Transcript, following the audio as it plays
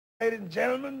Ladies and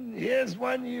gentlemen, here's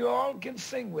one you all can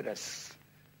sing with us.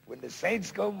 When the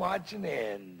Saints go marching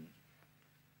in.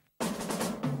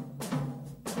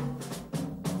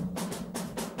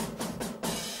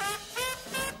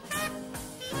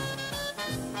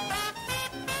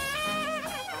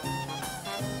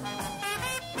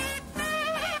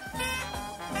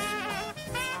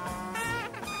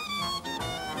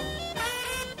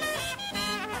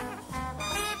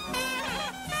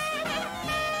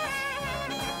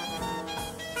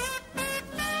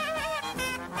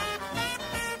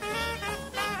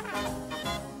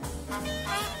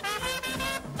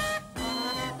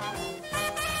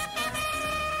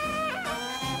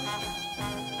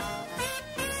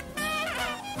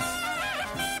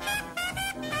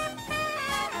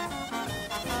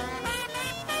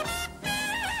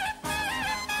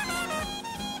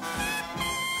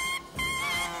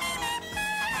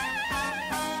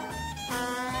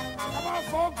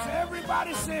 Folks,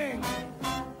 everybody sing.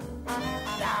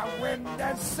 Now when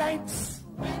the Saints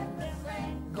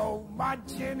go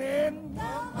marching in.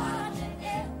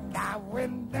 Now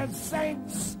when the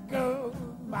Saints go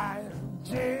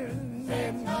marching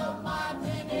in.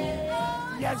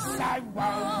 Yes, I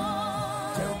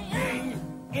want to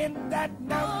be in that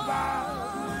number.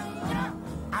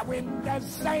 Now when the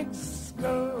Saints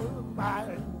go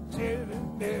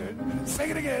marching in.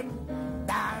 Sing it again.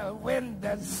 Now when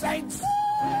the Saints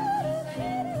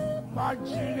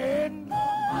marching in.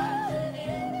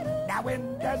 Now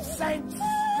when the Saints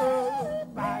go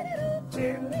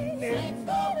marching in.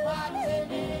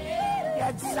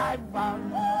 Yes, I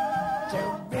want to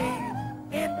be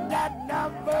in that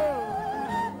number.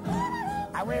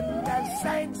 Now when the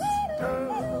Saints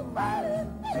go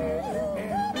marching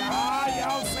in. Oh,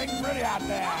 y'all sing pretty out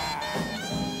there.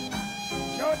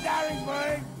 Joe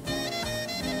Darringburg.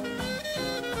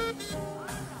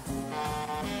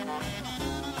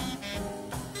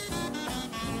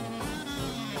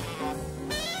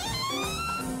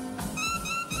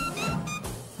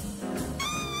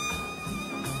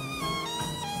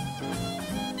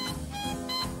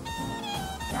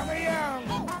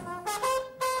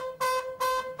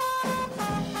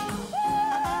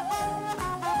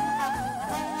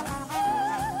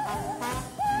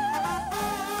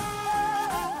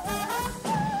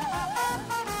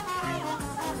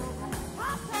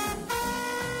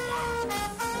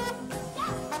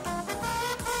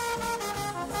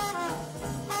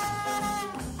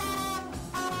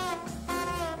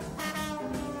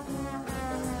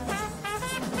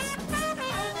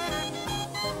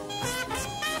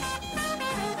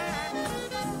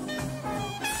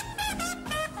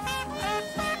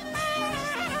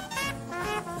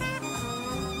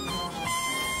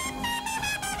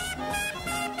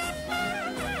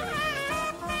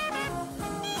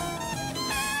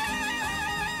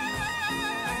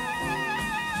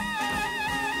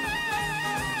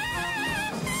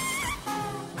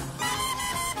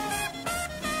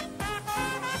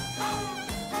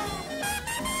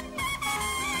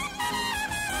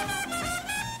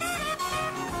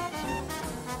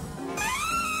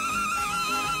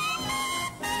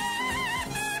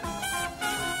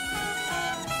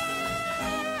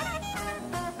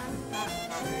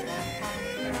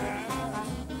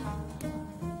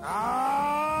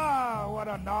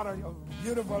 A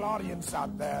beautiful audience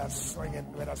out there swinging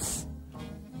with us.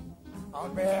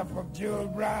 On behalf of Jewel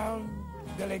Brown,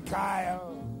 Billy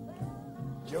Kyle,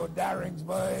 Joe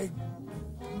Darringburg,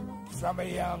 Summer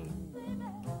Young,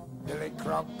 Billy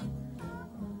Crunk,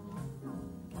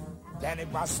 Danny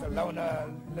Barcelona,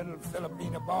 little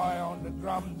Filipino boy on the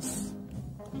drums,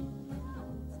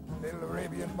 little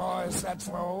Arabian boy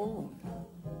saxophone.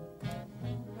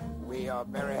 We are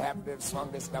very happy to have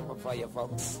swung this number for you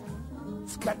folks.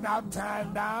 It's cutting out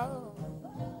time now.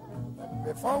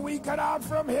 Before we cut out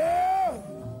from here,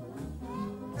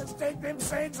 let's take them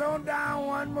Saints on down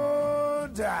one more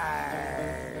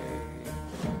time.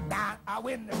 Now I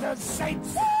win the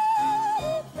Saints.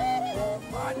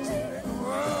 Marching,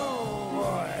 whoa,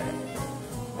 boy.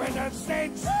 When the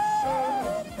Saints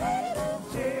go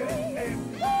marching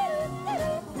in.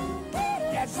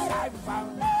 Yes, I found